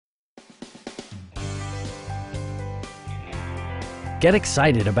Get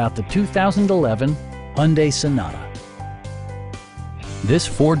excited about the 2011 Hyundai Sonata. This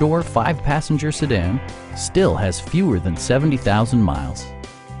four-door, five-passenger sedan still has fewer than 70,000 miles.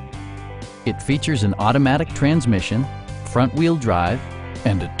 It features an automatic transmission, front-wheel drive,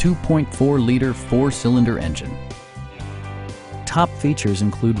 and a 2.4-liter four-cylinder engine. Top features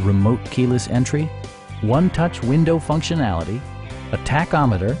include remote keyless entry, one-touch window functionality, a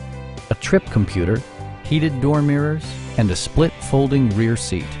tachometer, a trip computer, heated door mirrors, and a split folding rear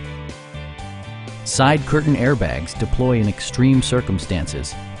seat. Side curtain airbags deploy in extreme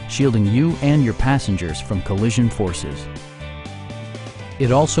circumstances, shielding you and your passengers from collision forces.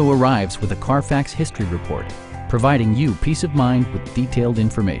 It also arrives with a Carfax history report, providing you peace of mind with detailed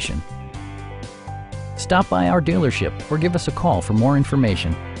information. Stop by our dealership or give us a call for more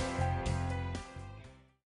information.